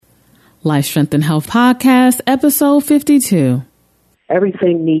Life, Strength, and Health Podcast, episode 52.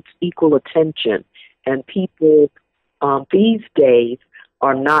 Everything needs equal attention, and people these days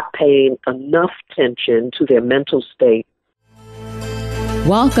are not paying enough attention to their mental state.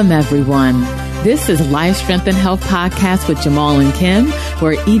 Welcome, everyone. This is Life, Strength, and Health Podcast with Jamal and Kim,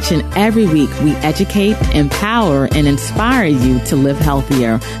 where each and every week we educate, empower, and inspire you to live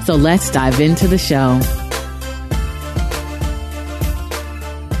healthier. So let's dive into the show.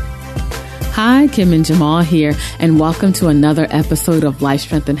 Hi, Kim and Jamal here, and welcome to another episode of Life,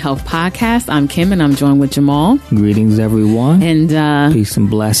 Strength, and Health Podcast. I'm Kim, and I'm joined with Jamal. Greetings, everyone. And peace and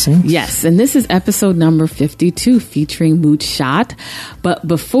blessings. Yes, and this is episode number 52, featuring Moot Shot. But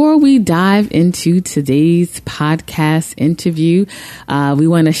before we dive into today's podcast interview, we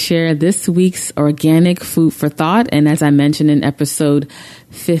want to share this week's organic food for thought. And as I mentioned in episode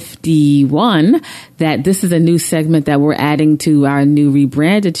 51, that this is a new segment that we're adding to our new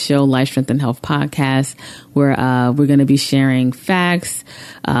rebranded show, Life, Strength, and Health Podcast, where we're going to be sharing facts,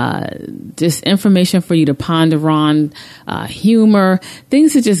 just information for you to ponder on, humor,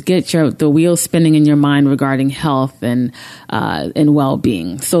 things to just get the wheels spinning in your mind regarding health and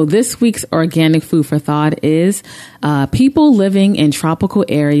well-being. So this week's organic food for thought is people living in tropical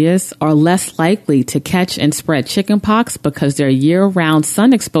areas are less likely to catch and spread chickenpox because their year-round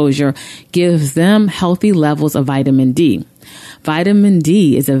sun exposure gives them healthy levels of vitamin D. Vitamin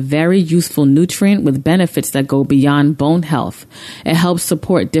D is a very useful nutrient with benefits that go beyond bone health. It helps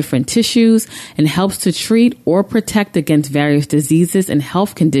support different tissues and helps to treat or protect against various diseases and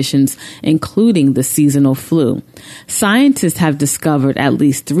health conditions, including the seasonal flu. Scientists have discovered at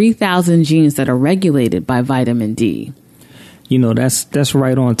least 3,000 genes that are regulated by vitamin D. You know, that's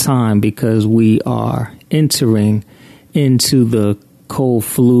right on time because we are entering into the cold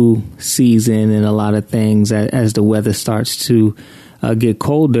flu season and a lot of things as the weather starts to get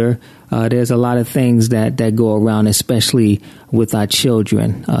colder. There's a lot of things that go around, especially with our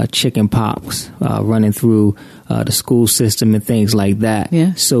children, chicken pox running through the school system and things like that.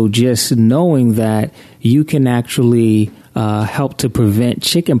 Yeah. So just knowing that you can actually help to prevent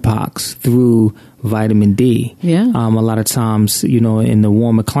chicken pox through vitamin D. Yeah. A lot of times, you know, in the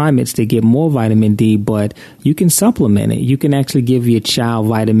warmer climates, they get more vitamin D, but you can supplement it. You can actually give your child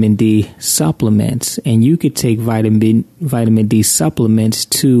vitamin D supplements, and you could take vitamin D supplements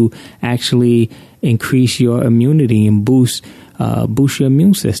to actually increase your immunity and boost your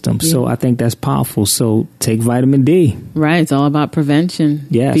immune system. Yeah. So I think that's powerful. So take vitamin D. Right. It's all about prevention.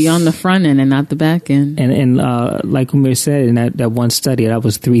 Yes. Be on the front end and not the back end. And like Umir said in that one study, that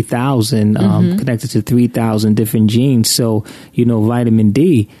was 3,000 connected to 3,000 different genes. So, you know, vitamin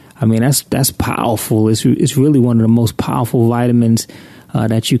D, I mean, that's powerful. It's really one of the most powerful vitamins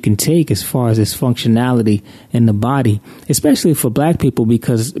that you can take as far as its functionality in the body, especially for black people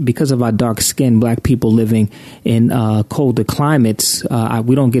because of our dark skin. Black people living in colder climates,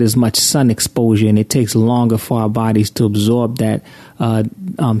 we don't get as much sun exposure, and it takes longer for our bodies to absorb that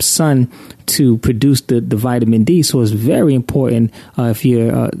sun to produce the vitamin D. So it's very important if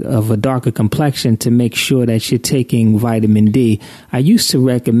you're of a darker complexion to make sure that you're taking vitamin D. I used to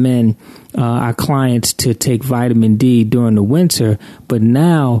recommend our clients to take vitamin D during the winter, but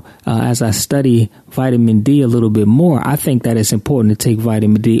now as I study vitamin D a little bit more, I think that it's important to take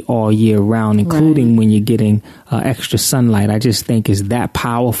vitamin D all year round, including when you're getting extra sunlight. I just think it's that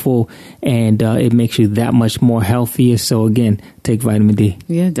powerful, and it makes you that much more healthier. So again, take vitamin D.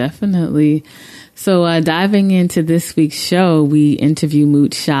 Yeah, definitely. So diving into this week's show, we interview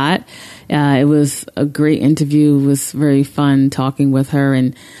Moot Shot. It was a great interview. It was very fun talking with her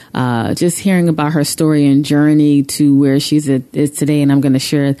and just hearing about her story and journey to where is today. And I'm going to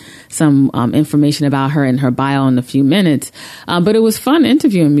share some information about her in her bio in a few minutes. But it was fun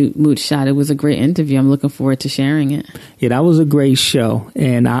interviewing Moot Shot. It was a great interview. I'm looking forward to sharing it. Yeah, that was a great show.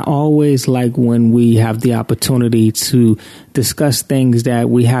 And I always like when we have the opportunity to discuss things that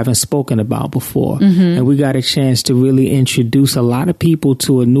we haven't spoken about before. And we got a chance to really introduce a lot of people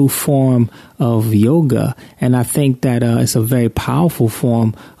to a new form of yoga. And I think that it's a very powerful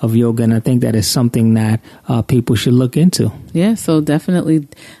form of yoga. And I think that is something that people should look into. Yeah, so definitely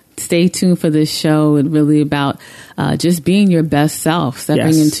stay tuned for this show. It's really about just being your best self,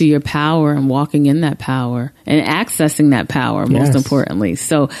 stepping into your power and walking in that power and accessing that power, most importantly.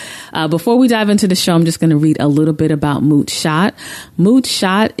 So before we dive into the show, I'm just going to read a little bit about Moot Shot. Moot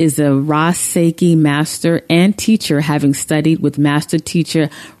Shot is a Reiki master and teacher, having studied with master teacher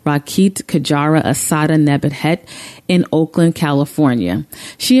Rakit Kajara Asada Nebethet in Oakland, California.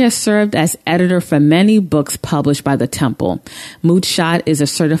 She has served as editor for many books published by the temple. Moot Shot is a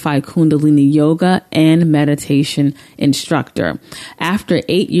certified certified Kundalini yoga and meditation instructor. After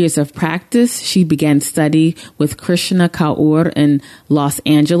 8 years of practice, she began study with Krishna Kaur in Los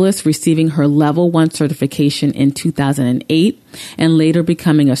Angeles, receiving her level 1 certification in 2008, and later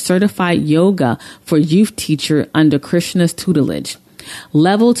becoming a certified yoga for youth teacher under Krishna's tutelage.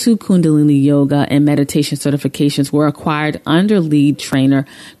 Level 2 Kundalini Yoga and meditation certifications were acquired under lead trainer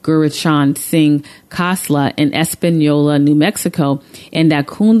Guruchan Singh Khosla in Espanola, New Mexico, and at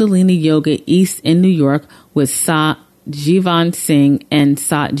Kundalini Yoga East in New York with Sat Jivan Singh and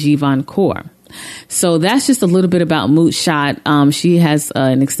Sat Jivan Kaur. So that's just a little bit about Moot Shot. She has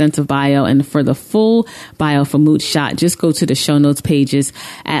an extensive bio, and for the full bio for Moot Shot, just go to the show notes pages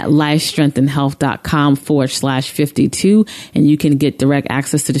at lifestrengthandhealth.com/52, and you can get direct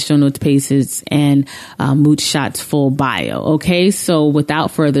access to the show notes pages and Moot Shot's full bio. Okay, so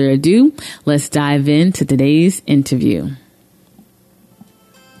without further ado, let's dive into today's interview.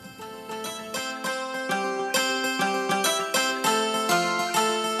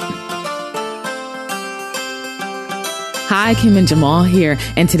 Hi, Kim and Jamal here,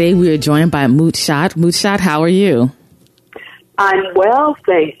 and today we are joined by Moot Shot. Moot Shot, how are you? I'm well,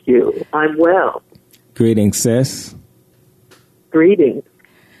 thank you. I'm well. Greetings, sis. Greetings.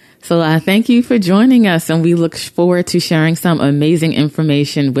 So thank you for joining us, and we look forward to sharing some amazing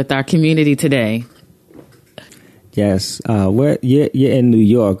information with our community today. Yes. You're in New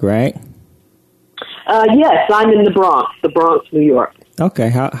York, right? Yes, I'm in the Bronx, New York. Okay.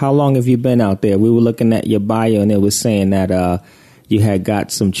 How long have you been out there? We were looking at your bio, and it was saying that you had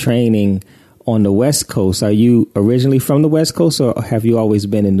got some training on the West Coast. Are you originally from the West Coast, or have you always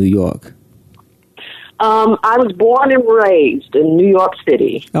been in New York? I was born and raised in New York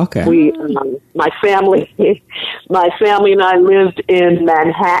City. Okay. My family and I lived in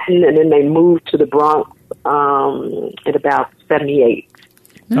Manhattan, and then they moved to the Bronx at about 78.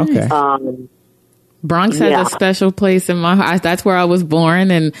 Okay. Bronx has a special place in my heart. That's where I was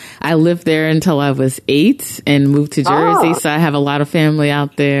born, and I lived there until I was 8 and moved to Jersey. So I have a lot of family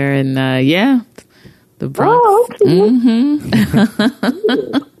out there, and the Bronx. Oh, okay.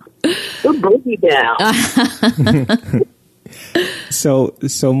 Mm-hmm. We'll bring you down. So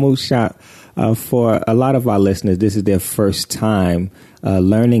Moot Shot, for a lot of our listeners, this is their first time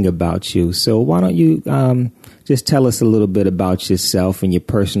learning about you. So why don't you just tell us a little bit about yourself and your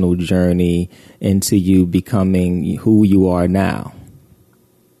personal journey into you becoming who you are now?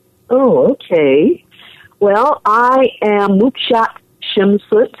 Oh, okay. Well, I am Moot Shot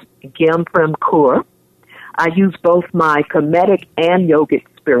Shimsut Gyamprem Kaur. I use both my Kemetic and yogic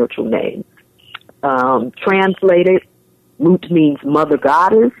spiritual names. Translated, Moot means mother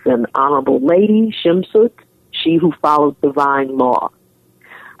goddess and honorable lady. Shimsut, she who follows divine law.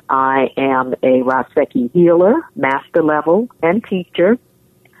 I am a Raseki healer, master level, and teacher.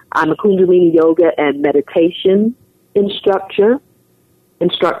 I'm a Kundalini yoga and meditation instructor.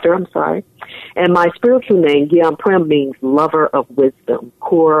 And my spiritual name, Gyamprem, means lover of wisdom.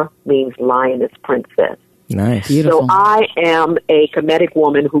 Kaur means lioness princess. Nice. Beautiful. So I am a Kemetic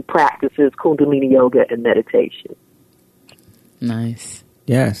woman who practices Kundalini yoga and meditation. Nice.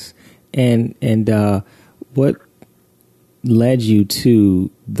 Yes. And what led you to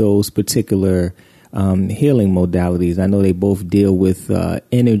those particular healing modalities? I know they both deal with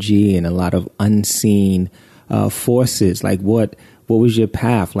energy and a lot of unseen forces. Like what was your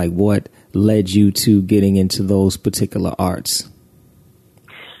path? Like what led you to getting into those particular arts?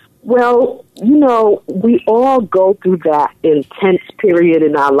 Well, we all go through that intense period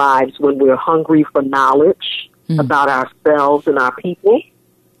in our lives when we're hungry for knowledge about ourselves and our people.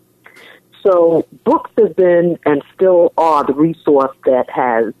 So books have been and still are the resource that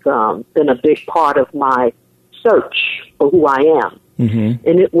has been a big part of my search for who I am. Mm-hmm.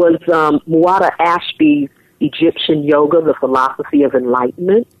 And it was Muwada Ashby's Egyptian Yoga, the Philosophy of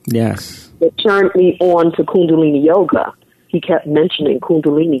Enlightenment. Yes. That turned me on to Kundalini Yoga. He kept mentioning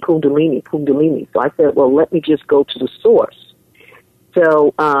Kundalini. So I said, well, let me just go to the source.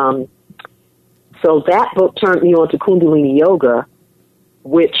 So that book turned me on to Kundalini Yoga,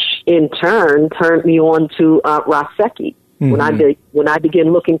 which in turn turned me on to Raseki. Mm-hmm. When I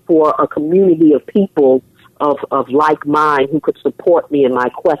began looking for a community of people of like mind who could support me in my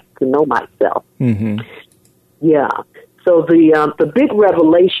quest to know myself. Mm-hmm. Yeah. So the big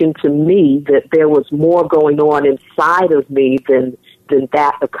revelation to me that there was more going on inside of me than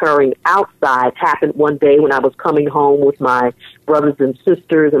that occurring outside happened one day when I was coming home with my brothers and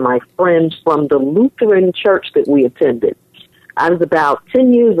sisters and my friends from the Lutheran church that we attended. I was about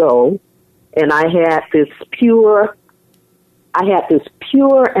 10 years old, and I had this pure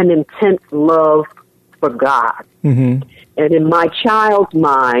and intense love for God. Mm-hmm. And in my child's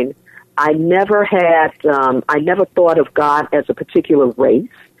mind, I never thought of God as a particular race,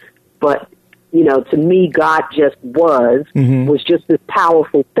 but, you know, to me, God just was just this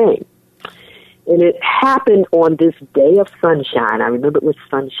powerful thing. And it happened on this day of sunshine. I remember it was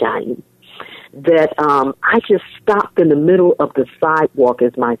sunshine. That I just stopped in the middle of the sidewalk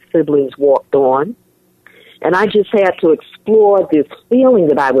as my siblings walked on. And I just had to explore this feeling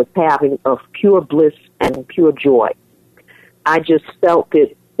that I was having of pure bliss and pure joy. I just felt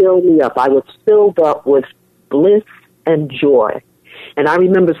it fill me up. I was filled up with bliss and joy. And I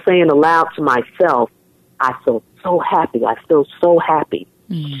remember saying aloud to myself, I feel so happy. I feel so happy.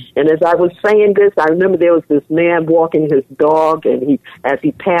 And as I was saying this, I remember there was this man walking his dog, and as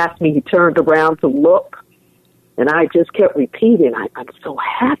he passed me, he turned around to look. And I just kept repeating, I'm so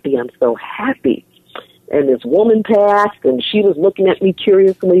happy, I'm so happy. And this woman passed, and she was looking at me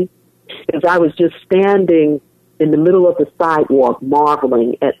curiously as I was just standing in the middle of the sidewalk,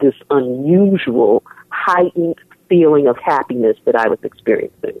 marveling at this unusual, heightened feeling of happiness that I was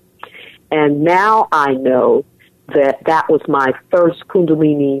experiencing. And now I know that was my first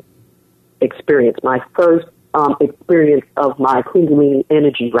Kundalini experience, my first experience of my Kundalini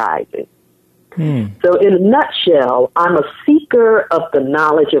energy rising. So in a nutshell, I'm a seeker of the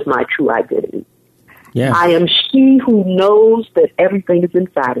knowledge of my true identity. Yeah. I am she who knows that everything is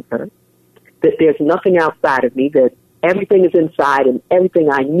inside of her, that there's nothing outside of me, that everything is inside and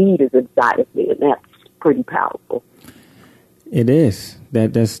everything I need is inside of me, and that's pretty powerful. It is.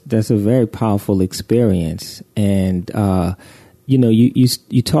 That's a very powerful experience. And, you know,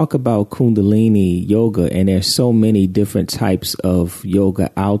 you talk about Kundalini yoga, and there's so many different types of yoga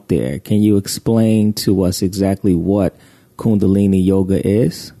out there. Can you explain to us exactly what Kundalini yoga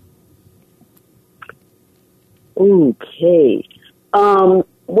is? Okay. Kundalini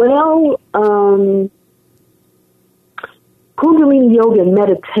yoga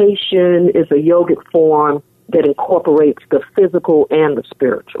meditation is a yogic form that incorporates the physical and the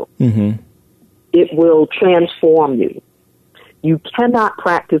spiritual. It will transform you. You cannot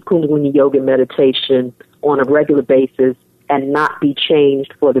practice Kundalini yoga meditation on a regular basis and not be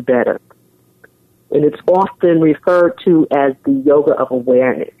changed for the better. And it's often referred to as the yoga of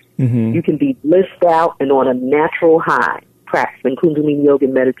awareness. You can be blissed out and on a natural high practicing Kundalini yoga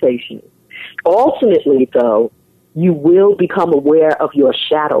meditation. Ultimately, though, you will become aware of your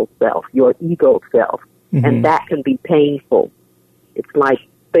shadow self, your ego self. And that can be painful. It's like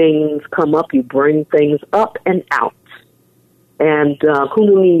things come up, you bring things up and out. And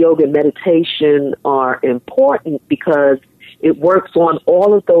Kundalini yoga meditation are important because it works on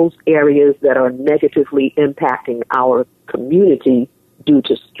all of those areas that are negatively impacting our community due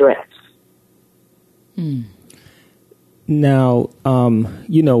to stress. Now,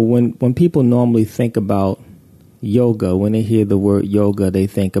 you know, when people normally think about yoga, when they hear the word yoga, they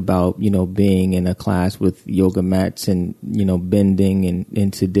think about, you know, being in a class with yoga mats and, you know, bending and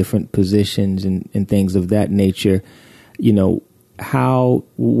into different positions and things of that nature. You know,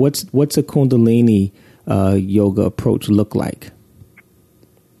 what's a Kundalini yoga approach look like?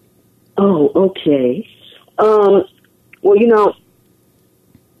 Oh, okay. Well, you know,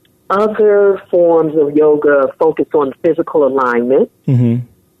 other forms of yoga focus on physical alignment.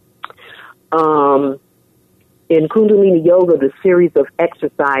 In Kundalini yoga, the series of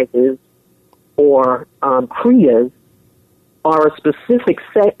exercises or kriyas are a specific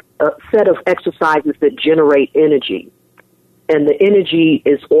set of exercises that generate energy. And the energy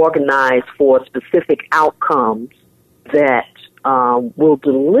is organized for specific outcomes that will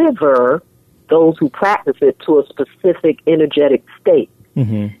deliver those who practice it to a specific energetic state.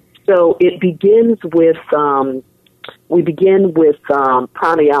 So it begins with, we begin with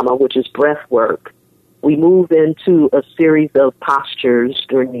pranayama, which is breath work. We move into a series of postures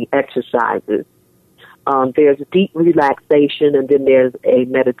during the exercises. There's deep relaxation, and then there's a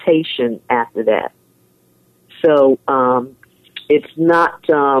meditation after that. So it's not,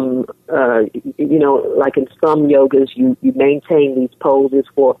 you know, like in some yogas, you maintain these poses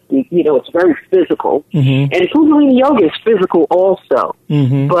for, you know, it's very physical. And Kundalini yoga is physical also.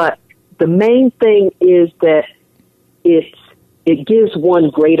 But the main thing is that it gives one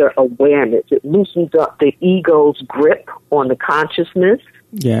greater awareness. It loosens up the ego's grip on the consciousness.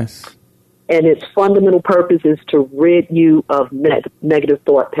 Yes. And its fundamental purpose is to rid you of negative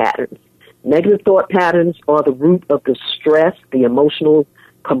thought patterns. Negative thought patterns are the root of the stress, the emotional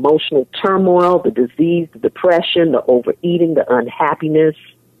turmoil, the disease, the depression, the overeating, the unhappiness.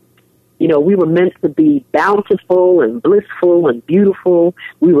 You know, we were meant to be bountiful and blissful and beautiful.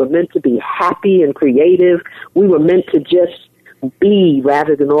 We were meant to be happy and creative. We were meant to just be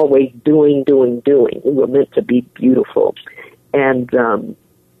rather than always doing. We were meant to be beautiful. And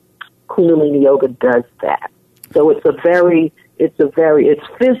Kundalini Yoga does that. So it's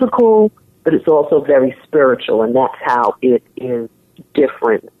physical, but it's also very spiritual, and that's how it is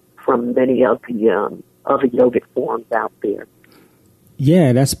different from many of the other yogic forms out there.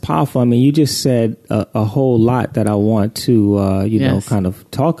 Yeah, that's powerful. I mean, you just said a whole lot that I want to, Yes. kind of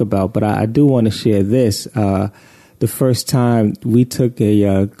talk about, but I do want to share this. The first time we took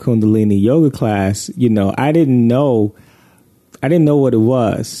a Kundalini yoga class, I didn't know what it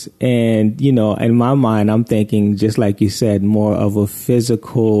was. And, in my mind, I'm thinking, just like you said, more of a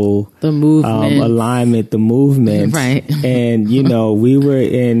physical the movement, alignment, the movement. Right. And, we were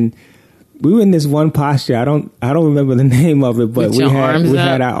in this one posture. I don't remember the name of it, but we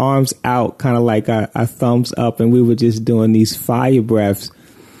had our arms out, kind of like our thumbs up, and we were just doing these fire breaths.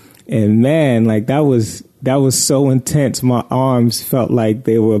 And man, like that was so intense. My arms felt like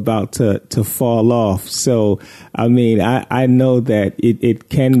they were about to fall off. So, I mean, I know that it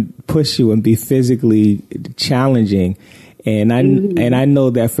can push you and be physically challenging. And I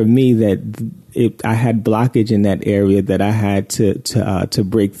know that for me that I had blockage in that area that I had to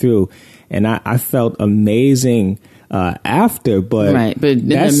break through. And I felt amazing after, but in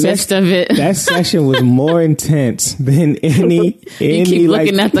the midst of it, that session was more intense than any. You keep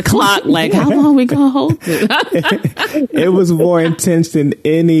looking at the clock, like how long we gonna hold it? It was more intense than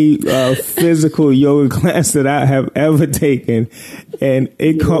any physical yoga class that I have ever taken, and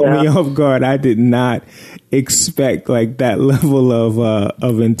it caught me off guard. I did not expect like that level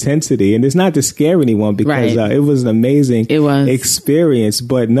of intensity, and it's not to scare anyone because it was an amazing experience.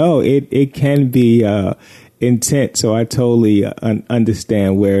 But no, it can be intense. So I totally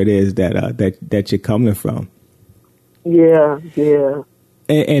understand where it is that you're coming from. Yeah.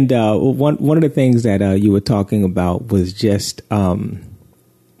 And one of the things that you were talking about was just that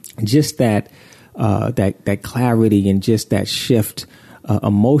clarity and just that shift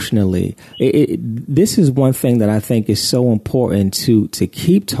emotionally. This is one thing that I think is so important to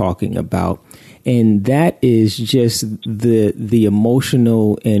keep talking about, and that is just the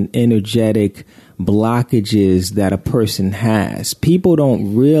emotional and energetic blockages that a person has. People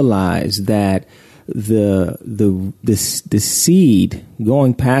don't realize that the seed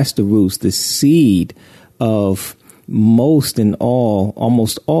going past the roots, the seed of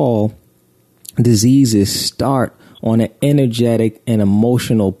almost all diseases start on an energetic and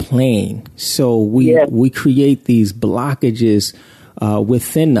emotional plane. So we create these blockages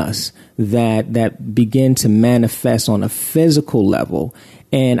within us that begin to manifest on a physical level.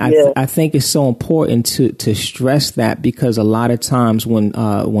 And I think it's so important to stress that, because a lot of times when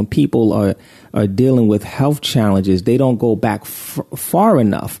people are dealing with health challenges, they don't go back far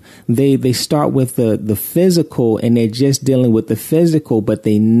enough. They start with the physical, and they're just dealing with the physical, but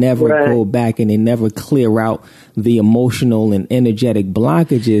they never go back and they never clear out the emotional and energetic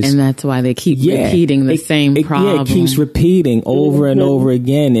blockages. And that's why they keep repeating the same problem. Yeah, it keeps repeating over and over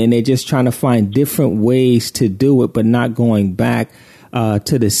again, and they're just trying to find different ways to do it, but not going back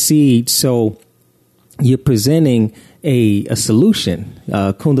to the seed. So you're presenting a solution,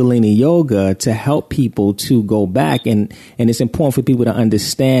 Kundalini Yoga, to help people to go back. And it's important for people to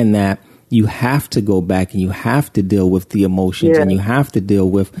understand that you have to go back and you have to deal with the emotions and you have to deal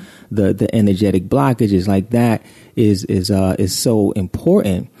with the energetic blockages. Like that is so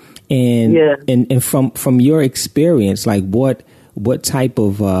important. And from your experience, like what type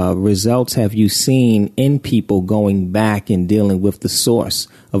of results have you seen in people going back and dealing with the source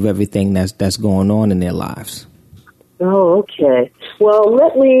of everything that's going on in their lives? Oh, okay. Well,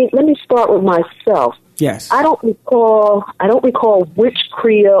 let me start with myself. Yes. I don't recall which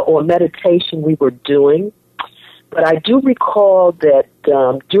kriya or meditation we were doing, but I do recall that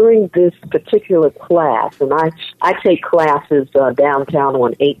during this particular class, and I take classes downtown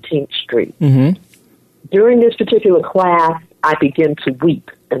on 18th Street. Mm-hmm. During this particular class, I began to weep,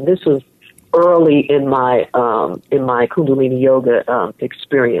 and this was early in my Kundalini Yoga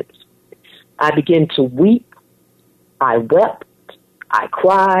experience. I began to weep. I wept. I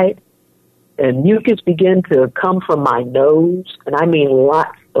cried, and mucus began to come from my nose, and I mean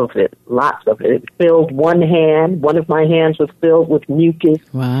lots of it. It filled one hand. One of my hands was filled with mucus.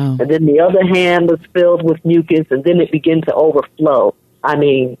 Wow. And then the other hand was filled with mucus, and then it began to overflow. I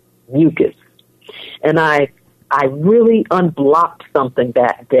mean, mucus. And I really unblocked something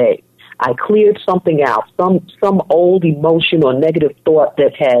that day. I cleared something out, some old emotion or negative thought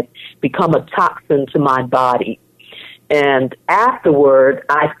that had become a toxin to my body. And afterward,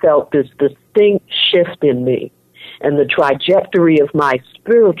 I felt this distinct shift in me. And the trajectory of my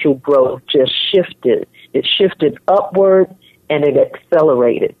spiritual growth just shifted. It shifted upward, and it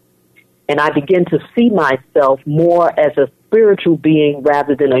accelerated. And I began to see myself more as a spiritual being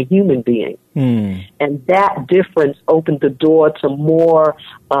rather than a human being. And that difference opened the door to more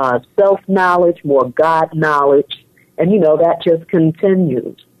self-knowledge, more God knowledge. And, that just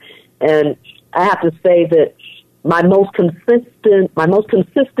continues. And I have to say that my most consistent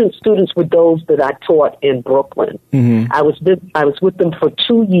students were those that I taught in Brooklyn. I was with them for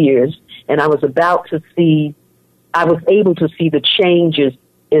 2 years, and I was able to see the changes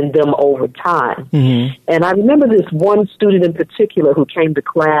in them over time. And I remember this one student in particular who came to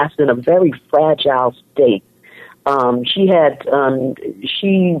class in a very fragile state. She had a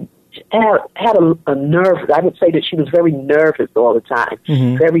nerve. I would say that she was very nervous all the time,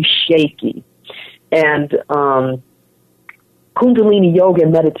 very shaky. And Kundalini yoga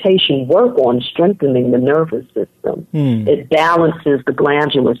and meditation work on strengthening the nervous system. It balances the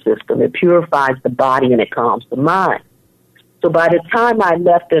glandular system. It purifies the body and it calms the mind. So by the time I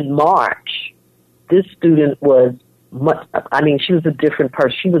left in March, this student was she was a different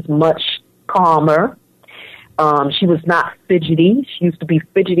person. She was much calmer. She was not fidgety. She used to be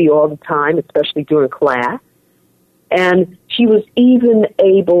fidgety all the time, especially during class. And she was even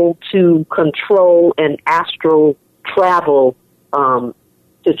able to control an astral travel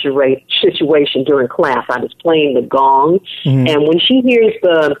situation during class. I was playing the gong, and when she hears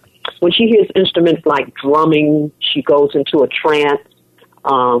instruments like drumming, she goes into a trance.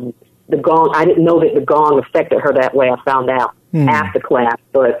 The gong, I didn't know that the gong affected her that way. I found out after class,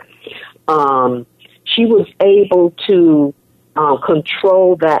 but she was able to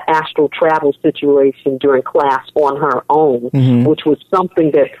control that astral travel situation during class on her own, which was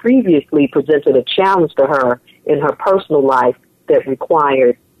something that previously presented a challenge to her in her personal life that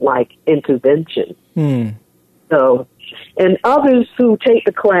required intervention. So, and others who take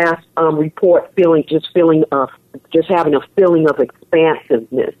the class report just having a feeling of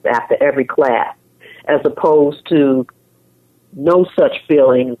expansiveness after every class, as opposed to no such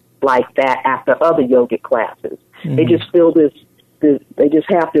feeling like that after other yogic classes. They just feel they just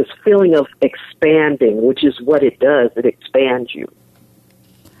have this feeling of expanding, which is what it does. It expands you.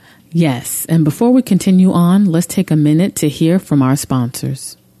 Yes. And before we continue on, let's take a minute to hear from our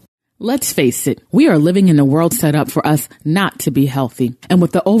sponsors. Let's face it, we are living in a world set up for us not to be healthy. And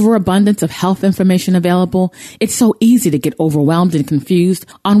with the overabundance of health information available, it's so easy to get overwhelmed and confused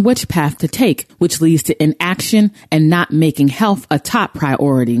on which path to take, which leads to inaction and not making health a top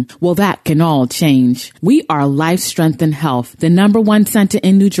priority. Well, that can all change. We are Life Strength and Health, the #1 center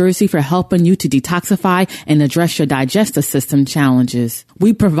in New Jersey for helping you to detoxify and address your digestive system challenges.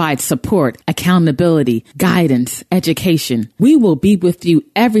 We provide support, accountability, guidance, education. We will be with you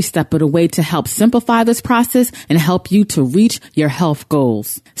every step of the way to help simplify this process and help you to reach your health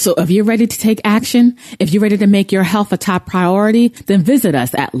goals. So if you're ready to take action, if you're ready to make your health a top priority, then visit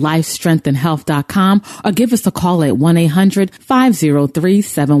us at lifestrengthandhealth.com or give us a call at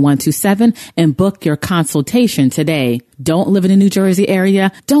 1-800-503-7127 and book your consultation today. Don't live in the New Jersey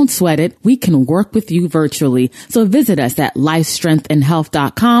area? Don't sweat it. We can work with you virtually. So visit us at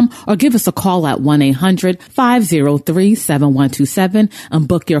lifestrengthandhealth.com or give us a call at 1-800-503-7127 and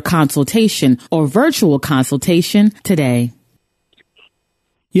book your consultation or virtual consultation today.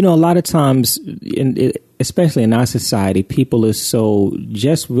 A lot of times, especially in our society, people are so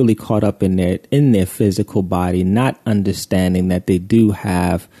just really caught up in their physical body, not understanding that they do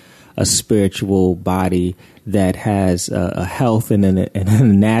have a spiritual body that has a health and an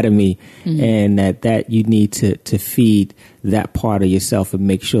anatomy, and that you need to feed that part of yourself and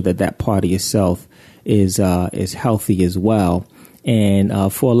make sure that part of yourself is healthy as well. And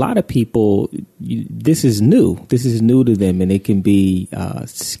for a lot of people, this is new. This is new to them, and it can be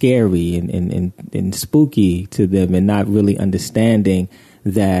scary and spooky to them, and not really understanding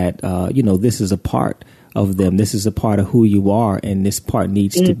that this is a part of them. This is a part of who you are, and this part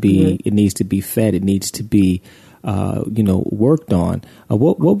needs to be. It needs to be fed. It needs to be, worked on.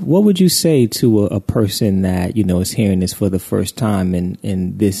 What would you say to a person that is hearing this for the first time,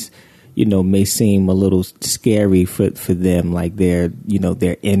 and this may seem a little scary for them, like their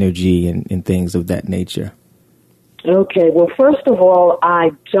energy and things of that nature? Okay. Well, first of all,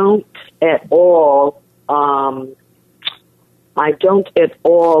 I don't at all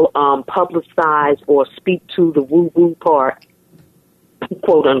publicize or speak to the woo-woo part,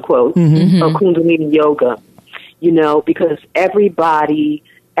 quote unquote, of Kundalini yoga, because everybody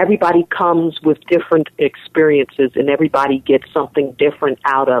comes with different experiences and everybody gets something different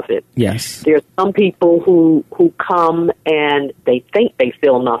out of it. Yes. There's some people who come and they think they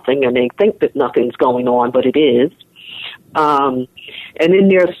feel nothing and they think that nothing's going on, but it is. And then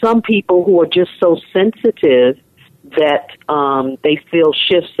there are some people who are just so sensitive that they feel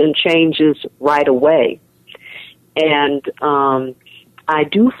shifts and changes right away. And I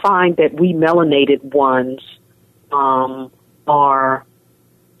do find that we melanated ones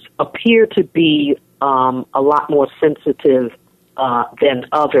appear to be a lot more sensitive than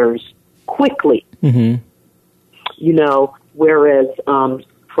others quickly. Mm-hmm. You know, whereas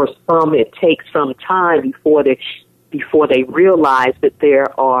for some it takes some time before they realize that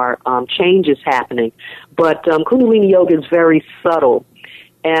there are changes happening. But Kundalini Yoga is very subtle,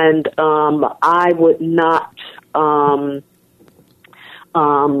 and I would not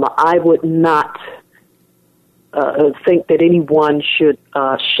think that anyone should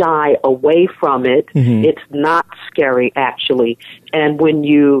shy away from it. Mm-hmm. It's not scary, actually. And when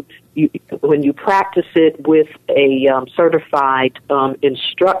you practice it with a certified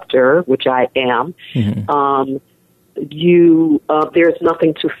instructor, which I am, mm-hmm. There's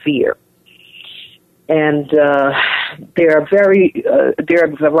nothing to fear. And there are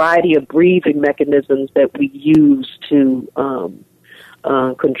a variety of breathing mechanisms that we use to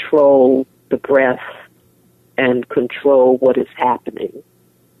control the breath and control what is happening.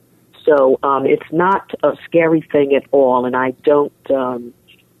 So it's not a scary thing at all, and I don't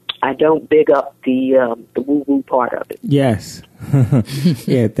big up the woo-woo part of it. Yes.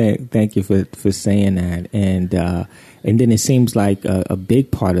 Yeah, thank you for saying that. And then it seems like a big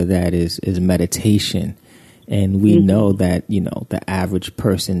part of that is meditation. And we mm-hmm. know that, you know, the average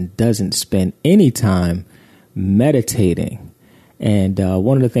person doesn't spend any time meditating. And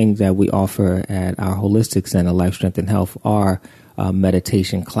one of the things that we offer at our Holistic Center, Life, Strength, and Health, are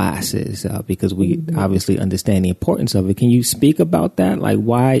meditation classes because we mm-hmm. obviously understand the importance of it. Can you speak about that? Like,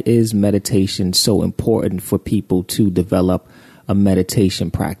 why is meditation so important for people to develop a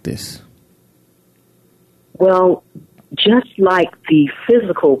meditation practice? Well, just like the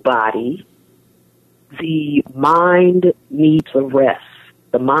physical body, the mind needs a rest.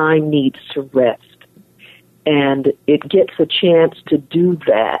 The mind needs to rest. And it gets a chance to do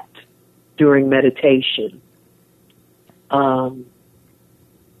that during meditation.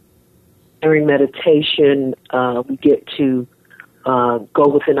 During meditation, we get to go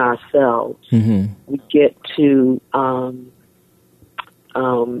within ourselves. Mm-hmm. We get to,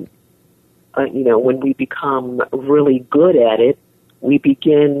 when we become really good at it, we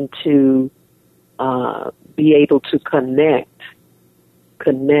begin to be able to connect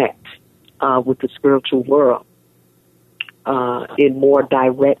with the spiritual world in more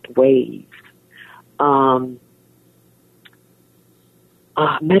direct ways.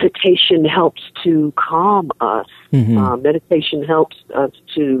 Meditation helps to calm us. Mm-hmm. Meditation helps us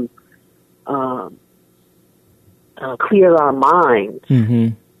to clear our minds. Mm-hmm.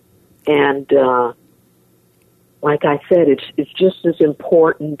 And like I said, it's just as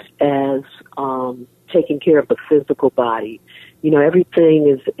important as taking care of the physical body. You know, everything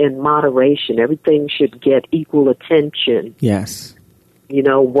is in moderation. Everything should get equal attention. Yes. You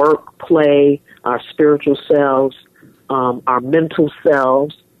know, work, play, our spiritual selves, our mental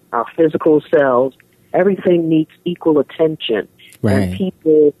selves, our physical selves, everything needs equal attention. Right. And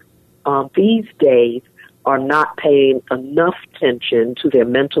people these days are not paying enough attention to their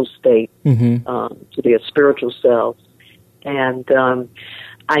mental state, mm-hmm. To their spiritual selves. And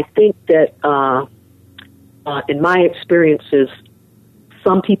I think that in my experiences,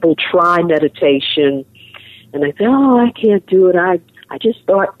 some people try meditation and they say, "Oh, I can't do it. I just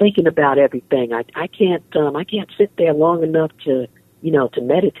start thinking about everything. I can't sit there long enough to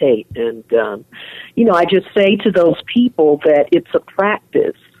meditate." And I just say to those people that it's a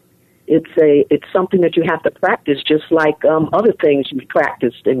practice. It's something that you have to practice, just like other things you've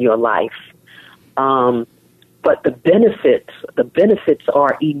practiced in your life. But the benefits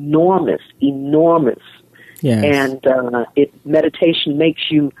are enormous. Yes. And meditation makes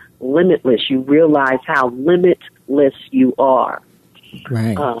you limitless. You realize how limitless you are.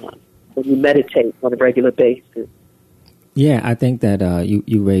 Right. When you meditate on a regular basis. Yeah, I think that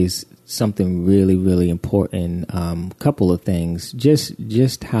you raised something really, really important. Couple of things.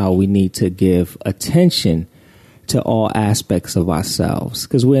 Just how we need to give attention to all aspects of ourselves,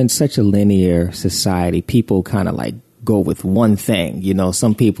 because we're in such a linear society. People kind of like go with one thing. You know,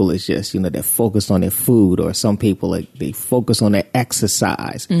 some people it's just, they're focused on their food, or some people they focus on their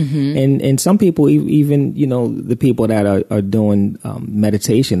exercise. Mm-hmm. And some people even, the people that are doing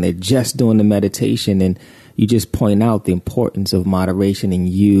meditation, they're just doing the meditation. And you just point out the importance of moderation and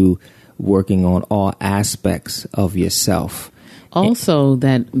you working on all aspects of yourself. Also,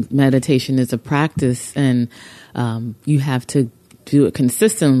 that meditation is a practice, and you have to do it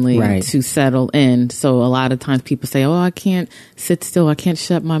consistently Right. to settle in. So a lot of times people say, oh, I can't sit still. I can't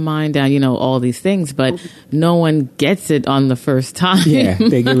shut my mind down, all these things, but no one gets it on the first time. Yeah,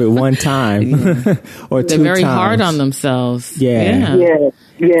 they give it one time or They're two very times. hard on themselves. Yeah.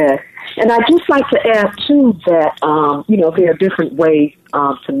 Yeah. And I'd just like to add, too, that, there are different ways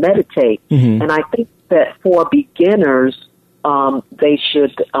to meditate. Mm-hmm. And I think that for beginners, they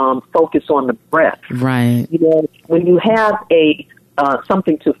should focus on the breath. Right. When you have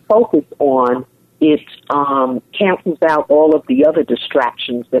something to focus on, it cancels out all of the other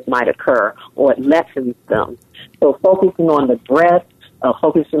distractions that might occur, or it lessens them. So focusing on the breath,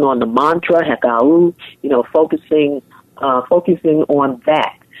 focusing on the mantra, Hekau, focusing on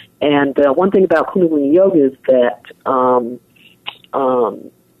that. And one thing about Kundalini Yoga is that,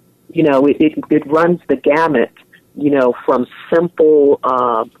 it runs the gamut, from simple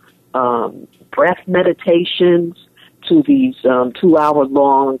breath meditations to these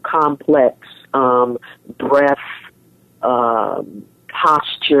 2-hour-long complex breath,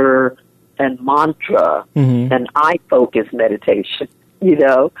 posture, and mantra and eye focus meditation.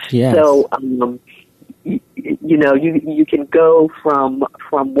 Yes. So you can go from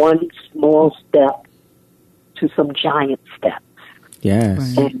one small step to some giant steps.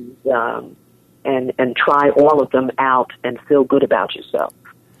 Yes. And try all of them out and feel good about yourself.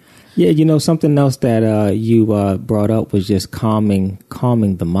 Yeah, something else that you brought up was just calming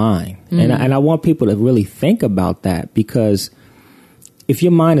the mind. And I want people to really think about that, because if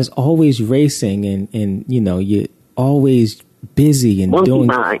your mind is always racing and you're always busy and monkey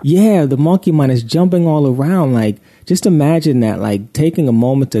mind. Yeah, the monkey mind is jumping all around. Like, just imagine that, like taking a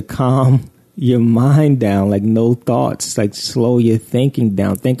moment to calm your mind down, like no thoughts, like slow your thinking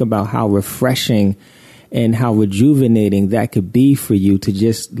down. Think about how refreshing and how rejuvenating that could be for you to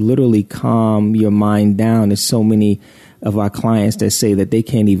just literally calm your mind down. There's so many of our clients that say that they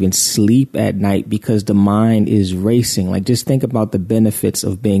can't even sleep at night because the mind is racing. Like, just think about the benefits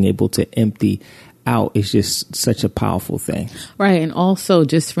of being able to empty out. Is just such a powerful thing. Right. And also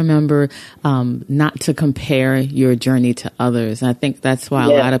just remember not to compare your journey to others. And I think that's why a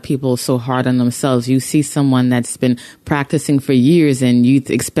lot of people are so hard on themselves. You see someone that's been practicing for years and you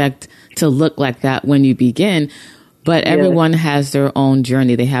expect to look like that when you begin. But everyone has their own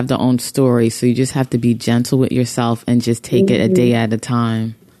journey. They have their own story. So you just have to be gentle with yourself and just take it a day at a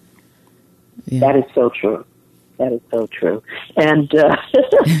time. Yeah. That is so true. That is so true. And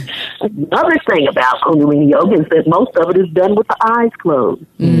another thing about Kundalini Yoga is that most of it is done with the eyes closed.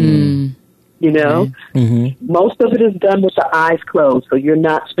 Most of it is done with the eyes closed. So you're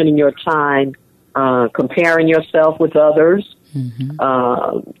not spending your time comparing yourself with others.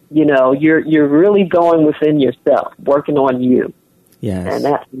 You're really going within yourself, working on you. Yes. And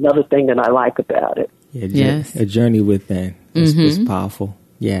that's another thing that I like about it. Yeah, a journey within. It's powerful.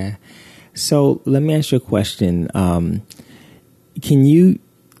 Yeah. So let me ask you a question. Can you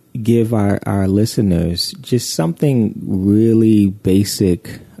give our listeners just something really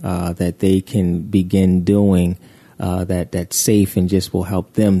basic that they can begin doing that's safe and just will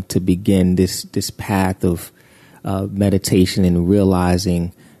help them to begin this path of meditation and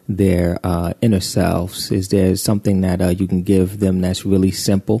realizing their inner selves? Is there something that you can give them that's really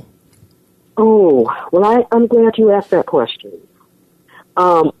simple? Oh, well, I'm glad you asked that question.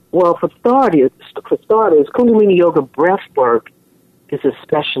 Well, for starters, Kundalini Yoga breath work is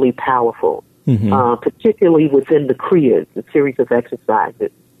especially powerful, particularly within the Kriyas, the series of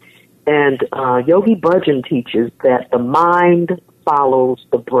exercises. And Yogi Bhajan teaches that the mind follows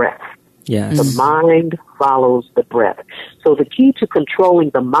the breath. Yes. The mind follows the breath. So the key to controlling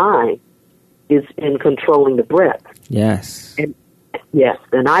the mind is in controlling the breath. Yes. And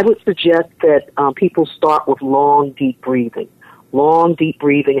I would suggest that people start with long, deep breathing. Long, deep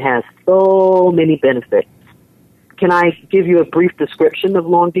breathing has so many benefits. Can I give you a brief description of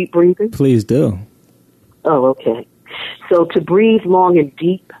long, deep breathing? Please do. Oh, okay. So to breathe long and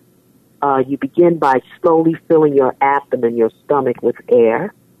deep, you begin by slowly filling your abdomen, your stomach, with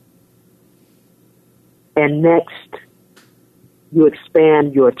air. And next, you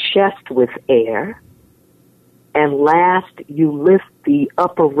expand your chest with air. And last, you lift the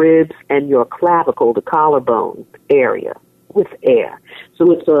upper ribs and your clavicle, the collarbone area, with air.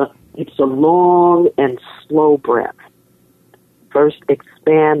 So it's a long and slow breath. First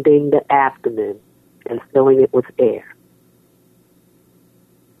expanding the abdomen and filling it with air.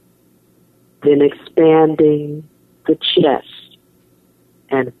 Then expanding the chest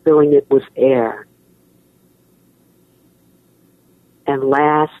and filling it with air. And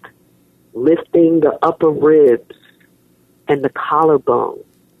last, lifting the upper ribs and the collarbone,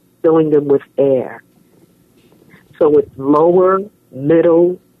 filling them with air. So it's lower,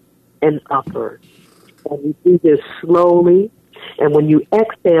 middle, and upper. And you do this slowly. And when you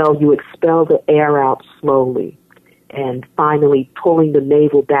exhale, you expel the air out slowly. And finally pulling the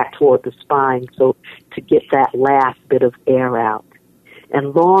navel back toward the spine so to get that last bit of air out.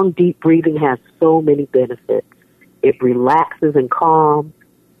 And long, deep breathing has so many benefits. It relaxes and calms.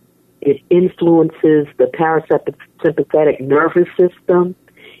 It influences the parasympathetic nervous system.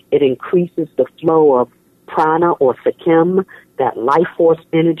 It increases the flow of prana or sikkim, that life force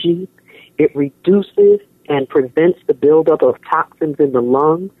energy. It reduces and prevents the buildup of toxins in the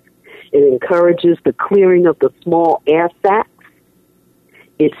lungs. It encourages the clearing of the small air sacs.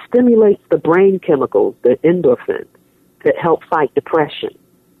 It stimulates the brain chemicals, the endorphins, that help fight depression.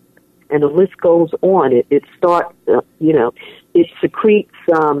 And the list goes on. It starts, it secretes,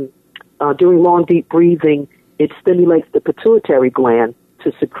 during long, deep breathing, it stimulates the pituitary gland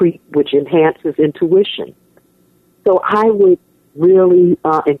to secrete, which enhances intuition. So I would really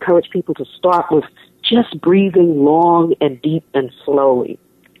encourage people to start with just breathing long and deep and slowly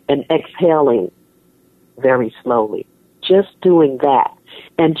and exhaling very slowly. Just doing that.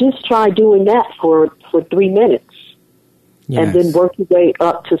 And just try doing that for 3 minutes. Yes. And then work your way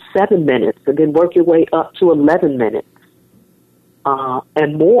up to 7 minutes, and then work your way up to 11 minutes,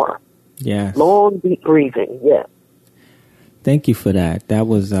 and more. Yes. Long, deep breathing, yes. Thank you for that. That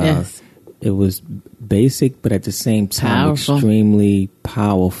was, it was basic, but at the same time, extremely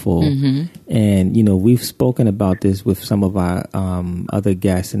powerful. Mm-hmm. And, we've spoken about this with some of our other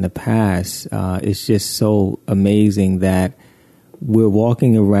guests in the past. It's just so amazing that we're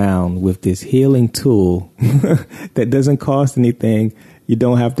walking around with this healing tool that doesn't cost anything. You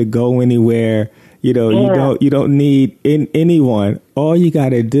don't have to go anywhere. You don't need anyone. All you got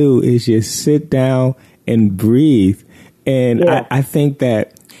to do is just sit down and breathe. And I think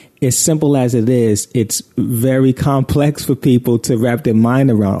that as simple as it is, it's very complex for people to wrap their mind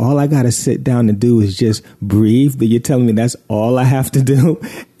around. All I got to sit down and do is just breathe. But you're telling me that's all I have to do?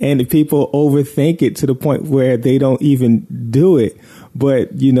 And people overthink it to the point where they don't even do it.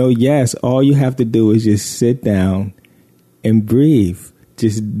 But, yes, all you have to do is just sit down and breathe.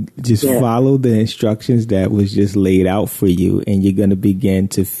 Just follow the instructions that was just laid out for you, and you're going to begin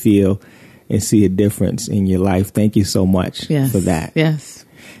to feel and see a difference in your life. Thank you so much for that. Yes.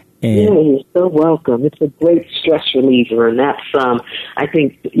 And you're so welcome. It's a great stress reliever, and that's, I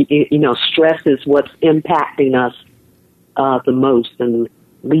think, stress is what's impacting us the most and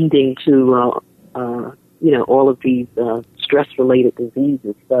leading to, all of these stress-related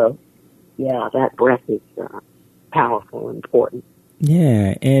diseases. So, that breath is powerful and important.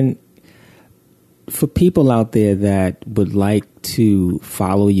 Yeah, and for people out there that would like to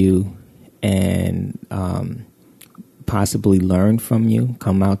follow you and possibly learn from you,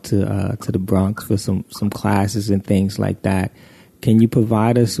 come out to the Bronx for some classes and things like that, can you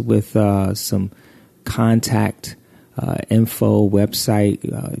provide us with some contact info, website,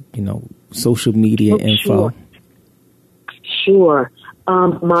 social media info? Sure.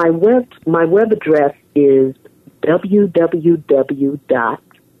 My web address is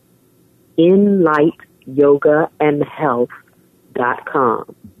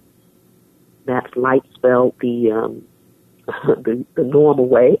www.inlightyogaandhealth.com. That's light spelled the normal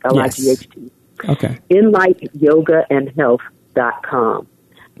way, L-I-G-H-T. Okay. inlightyogaandhealth.com.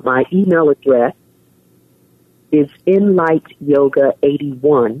 My email address is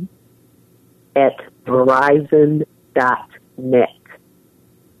inlightyoga81@verizon.net.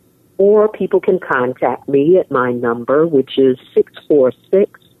 Or people can contact me at my number, which is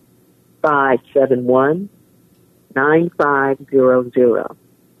 646-571-9500.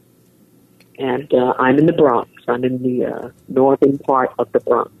 And I'm in the Bronx. I'm in the northern part of the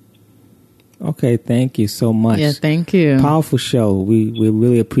Bronx. Okay, thank you so much. Yeah, thank you. Powerful show. We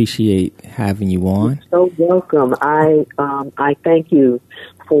really appreciate having you on. You're so welcome. I thank you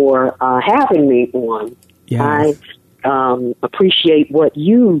for having me on. Yes. I appreciate what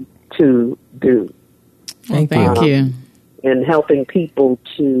you two do. Thank you. In helping people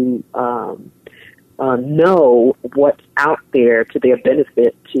to know what's out there to their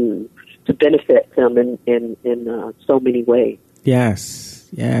benefit, to benefit them in so many ways. Yes.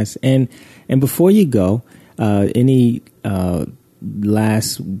 And before you go, any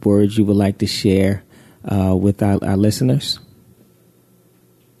last words you would like to share with our listeners?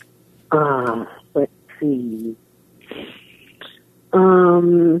 Let's see.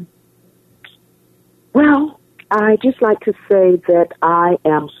 Well, I just like to say that I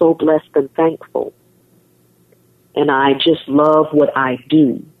am so blessed and thankful, and I just love what I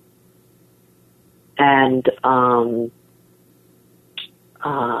do. And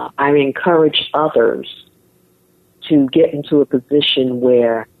I encourage others to get into a position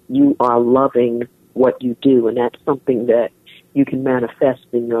where you are loving what you do, and that's something that you can manifest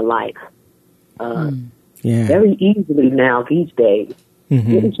in your life very easily now these days.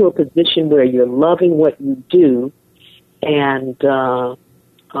 Mm-hmm. Get into a position where you're loving what you do, and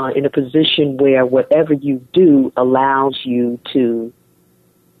in a position where whatever you do allows you to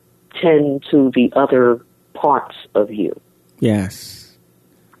tend to the other parts of you. Yes.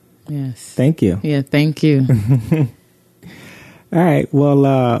 Yes. Thank you. Yeah, thank you. All right.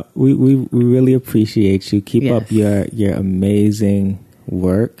 Well, we really appreciate you. Keep up your amazing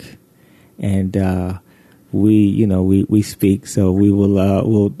work, and we speak. So we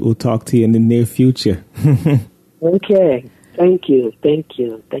will we'll talk to you in the near future. Okay. Thank you. Thank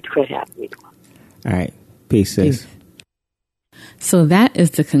you for having me. All right. Peace, sis. So that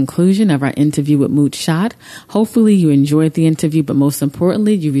is the conclusion of our interview with Moot Shot. Hopefully you enjoyed the interview, but most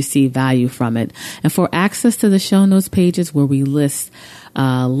importantly, you received value from it. And for access to the show notes pages where we list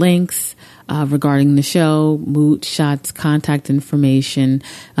links regarding the show, Moot Shot's contact information,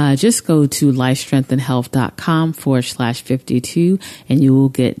 just go to lifestrengthandhealth.com/52 and you will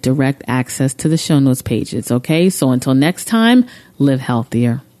get direct access to the show notes pages. Okay. So until next time, live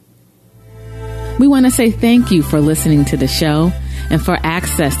healthier. We want to say thank you for listening to the show and for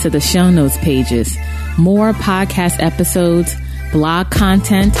access to the show notes pages, more podcast episodes, blog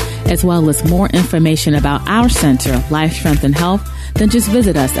content, as well as more information about our center, Life Strength and Health, then just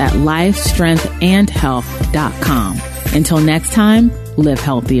visit us at lifestrengthandhealth.com. Until next time, live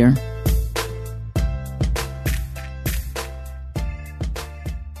healthier.